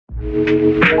Hey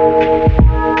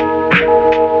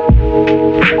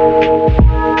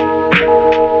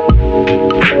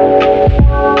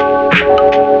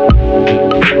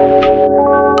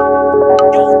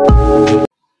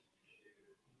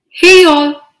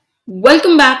y'all,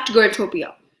 welcome back to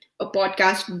Girltopia, a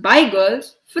podcast by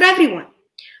girls for everyone.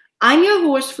 I'm your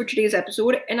host for today's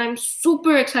episode and I'm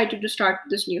super excited to start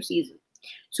this new season.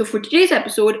 So for today's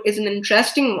episode is an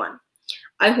interesting one.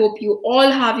 I hope you all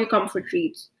have your comfort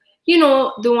reads. You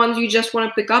know, the ones you just want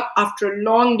to pick up after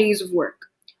long days of work.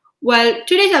 Well,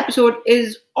 today's episode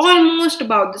is almost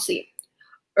about the same.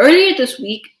 Earlier this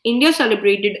week, India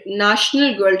celebrated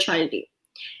National Girl Child Day.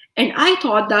 And I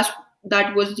thought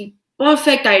that was the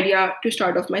perfect idea to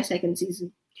start off my second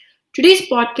season. Today's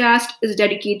podcast is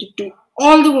dedicated to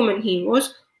all the women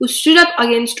heroes who stood up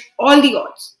against all the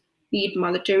odds, be it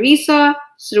Mother Teresa,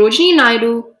 Sarojini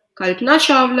Naidu, Kalpana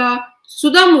Chawla,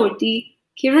 Sudha Murthy,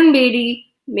 Kiran Bedi,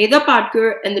 Medha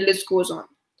Patkar, and the list goes on.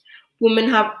 Women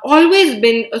have always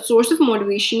been a source of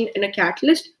motivation and a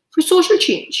catalyst for social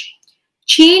change.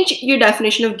 Change your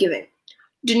definition of giving.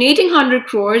 Donating 100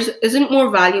 crores isn't more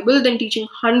valuable than teaching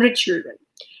 100 children.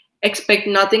 Expect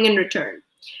nothing in return.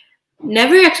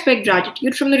 Never expect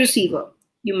gratitude from the receiver.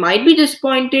 You might be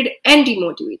disappointed and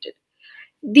demotivated.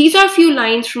 These are few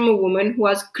lines from a woman who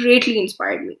has greatly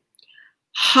inspired me.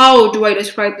 How do I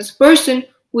describe this person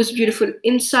who is beautiful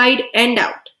inside and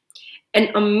out? An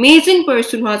amazing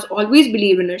person who has always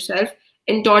believed in herself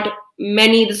and taught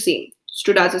many the same,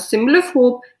 stood as a symbol of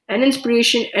hope and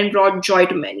inspiration and brought joy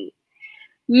to many.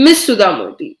 Miss Sudha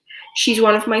Murthy. She's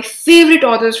one of my favorite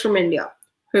authors from India.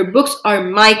 Her books are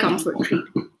my comfort read.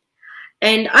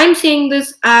 And I'm saying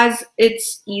this as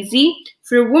it's easy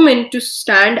for a woman to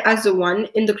stand as the one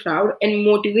in the crowd and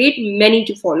motivate many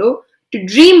to follow, to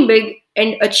dream big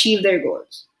and achieve their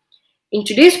goals. In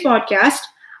today's podcast,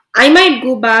 I might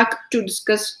go back to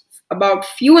discuss about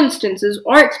few instances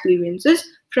or experiences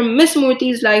from Miss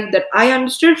Murthy's life that I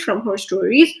understood from her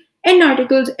stories and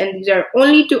articles, and these are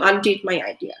only to annotate my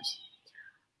ideas.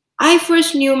 I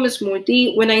first knew Miss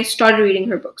Murthy when I started reading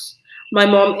her books. My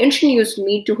mom introduced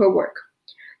me to her work.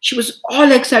 She was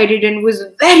all excited and was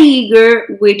very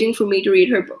eager waiting for me to read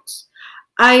her books.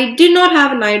 I did not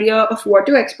have an idea of what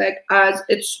to expect as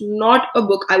it's not a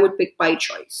book I would pick by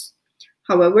choice.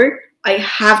 However, I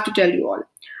have to tell you all,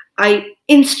 I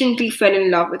instantly fell in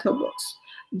love with her books.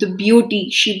 The beauty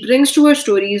she brings to her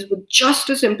stories with just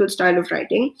a simple style of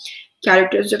writing,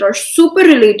 characters that are super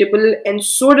relatable and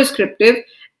so descriptive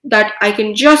that I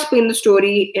can just paint the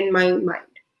story in my mind.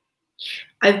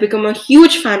 I've become a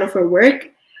huge fan of her work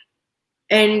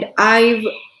and I've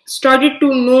started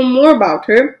to know more about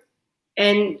her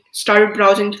and started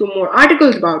browsing through more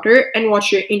articles about her and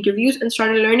watched her interviews and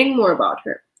started learning more about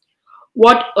her.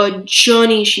 What a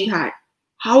journey she had.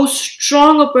 How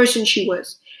strong a person she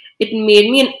was. It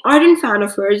made me an ardent fan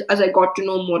of hers as I got to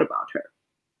know more about her.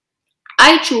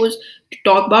 I chose to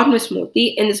talk about Miss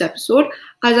Murthy in this episode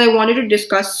as I wanted to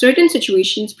discuss certain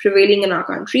situations prevailing in our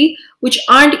country which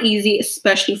aren't easy,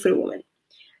 especially for women.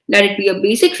 Let it be a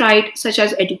basic right such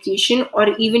as education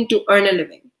or even to earn a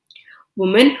living.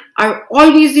 Women are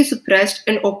always the suppressed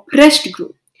and oppressed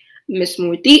group. Miss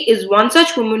Murthy is one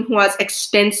such woman who has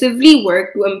extensively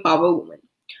worked to empower women.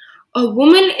 A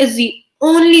woman is the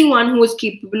only one who is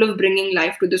capable of bringing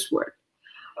life to this world.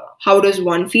 How does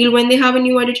one feel when they have a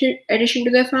new addition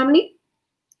to their family?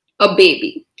 A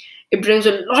baby. It brings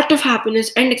a lot of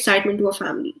happiness and excitement to a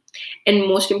family, and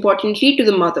most importantly to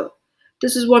the mother.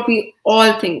 This is what we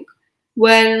all think.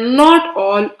 Well, not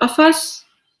all of us,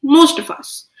 most of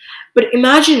us. But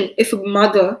imagine if a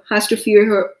mother has to fear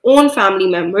her own family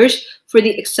members for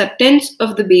the acceptance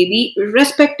of the baby,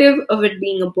 irrespective of it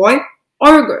being a boy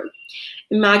or a girl.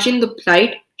 Imagine the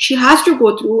plight she has to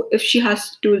go through if she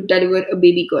has to deliver a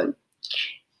baby girl.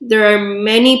 There are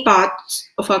many parts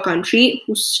of our country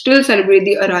who still celebrate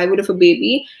the arrival of a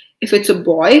baby if it's a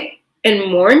boy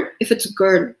and mourn if it's a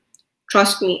girl.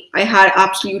 Trust me, I had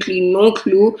absolutely no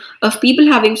clue of people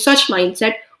having such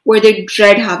mindset where they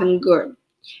dread having a girl.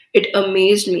 It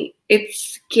amazed me. It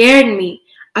scared me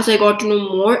as I got to know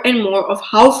more and more of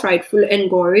how frightful and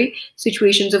gory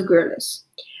situations of girl is.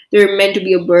 They're meant to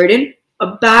be a burden,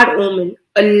 a bad omen,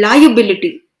 a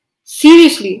liability.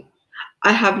 Seriously,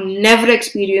 I have never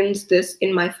experienced this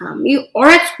in my family or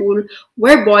at school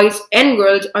where boys and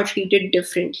girls are treated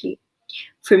differently.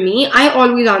 For me, I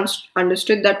always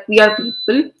understood that we are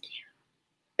people,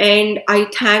 and I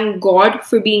thank God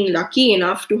for being lucky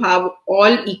enough to have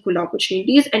all equal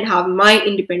opportunities and have my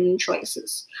independent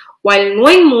choices. While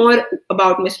knowing more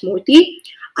about Miss Murthy,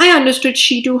 I understood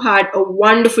she too had a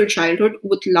wonderful childhood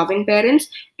with loving parents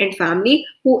and family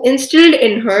who instilled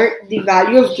in her the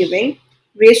value of giving,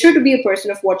 raised her to be a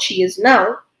person of what she is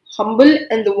now, humble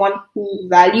and the one who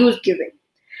values giving.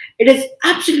 It is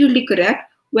absolutely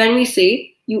correct when we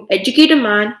say you educate a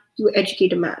man, you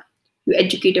educate a man. You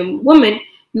educate a woman,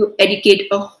 you educate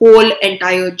a whole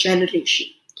entire generation.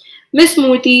 Miss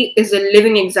Murthy is a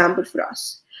living example for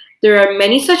us. There are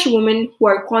many such women who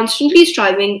are constantly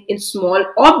striving in small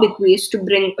or big ways to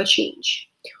bring a change.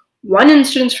 One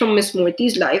instance from Miss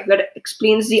Murthy's life that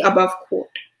explains the above quote.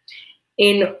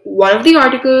 In one of the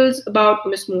articles about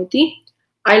Miss Murthy,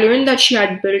 I learned that she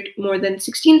had built more than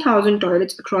 16,000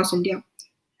 toilets across India.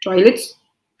 Toilets?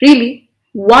 Really?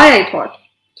 Why? I thought.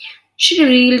 She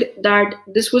revealed that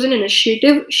this was an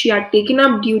initiative she had taken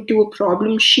up due to a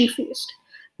problem she faced.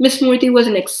 Miss Murthy was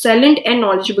an excellent and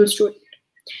knowledgeable student.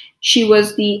 She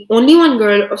was the only one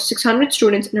girl of 600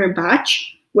 students in her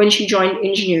batch when she joined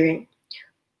engineering.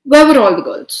 Where were all the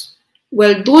girls?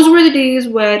 Well, those were the days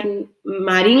when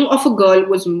marrying of a girl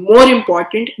was more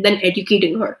important than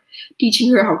educating her.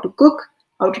 Teaching her how to cook,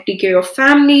 how to take care of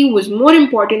family was more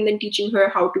important than teaching her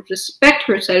how to respect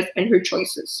herself and her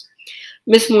choices.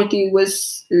 Miss Murthy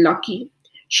was lucky.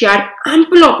 She had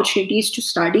ample opportunities to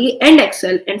study and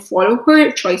excel and follow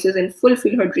her choices and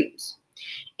fulfill her dreams.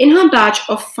 In her batch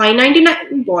of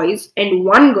 599 boys and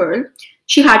one girl,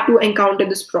 she had to encounter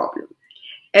this problem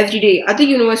every day at the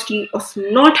university of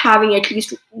not having at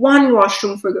least one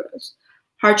washroom for girls.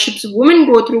 Hardships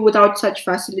women go through without such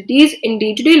facilities in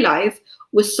day to day life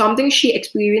was something she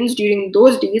experienced during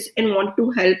those days and wanted to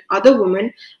help other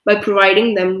women by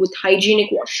providing them with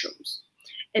hygienic washrooms.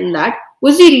 And that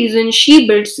was the reason she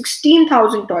built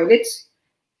 16,000 toilets.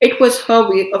 It was her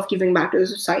way of giving back to the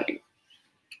society.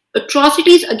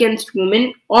 Atrocities against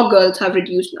women or girls have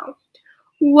reduced now.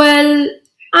 Well,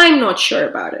 I'm not sure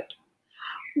about it.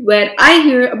 Where I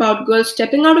hear about girls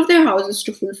stepping out of their houses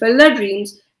to fulfill their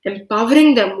dreams,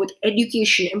 empowering them with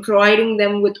education and providing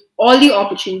them with all the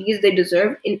opportunities they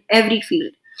deserve in every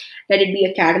field, let it be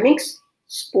academics,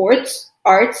 sports,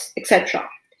 arts, etc.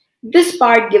 This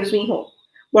part gives me hope.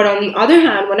 But on the other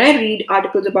hand, when I read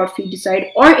articles about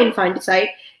feticide or infanticide,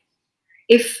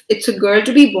 if it's a girl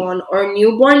to be born or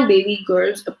newborn baby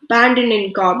girls abandoned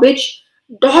in garbage,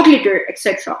 dog litter,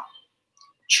 etc.,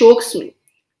 chokes me.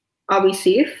 Are we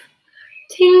safe?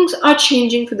 Things are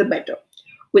changing for the better.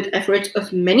 With efforts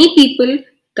of many people,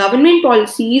 government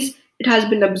policies, it has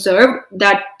been observed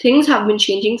that things have been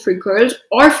changing for girls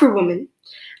or for women.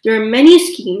 There are many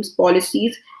schemes,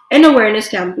 policies, and awareness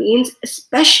campaigns,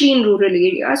 especially in rural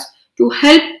areas, to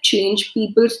help change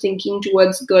people's thinking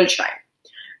towards girl child.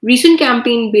 Recent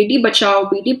campaign Beti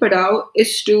Bachao Beti Padhao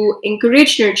is to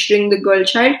encourage nurturing the girl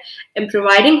child and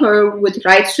providing her with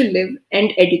rights to live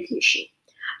and education.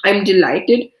 I'm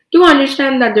delighted to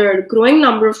understand that there are a growing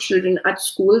number of children at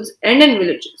schools and in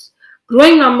villages,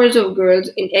 growing numbers of girls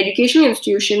in educational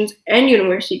institutions and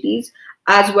universities,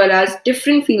 as well as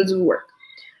different fields of work.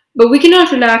 But we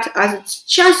cannot relax as it's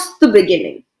just the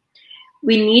beginning.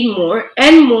 We need more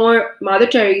and more Mother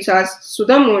Teresa's,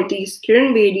 Sudha Murthy's,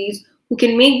 Kiran Bedi's who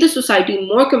can make the society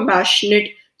more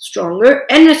compassionate, stronger,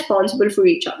 and responsible for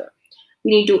each other.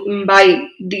 We need to imbibe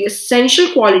the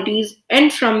essential qualities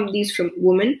and from these from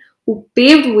women who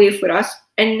paved way for us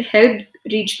and helped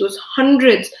reach those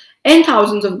hundreds and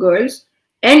thousands of girls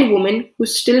and women who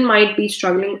still might be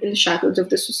struggling in the shackles of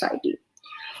the society.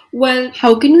 Well,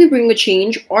 how can we bring a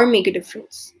change or make a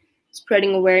difference?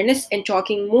 Spreading awareness and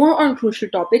talking more on crucial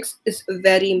topics is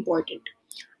very important.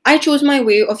 I chose my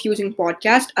way of using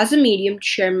podcast as a medium to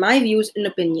share my views and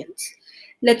opinions.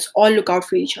 Let's all look out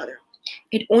for each other.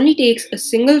 It only takes a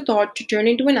single thought to turn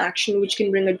into an action which can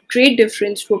bring a great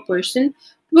difference to a person,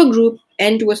 to a group,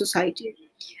 and to a society.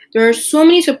 There are so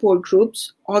many support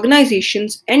groups,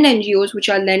 organizations, and NGOs which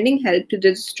are lending help to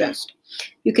the distressed.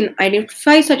 You can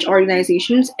identify such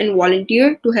organizations and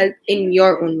volunteer to help in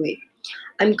your own way.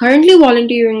 I'm currently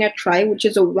volunteering at Try, which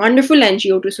is a wonderful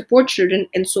NGO to support children,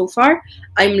 and so far,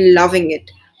 I'm loving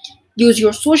it. Use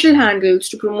your social handles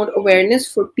to promote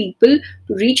awareness for people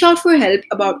to reach out for help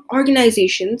about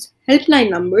organizations, helpline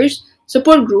numbers,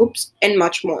 support groups, and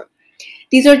much more.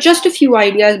 These are just a few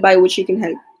ideas by which you can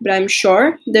help, but I'm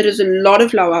sure there is a lot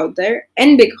of love out there,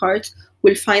 and big hearts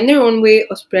will find their own way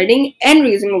of spreading and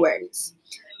raising awareness.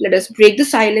 Let us break the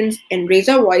silence and raise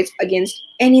our voice against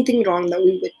anything wrong that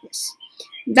we witness.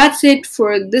 That's it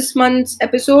for this month's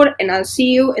episode, and I'll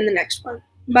see you in the next one.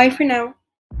 Bye for now.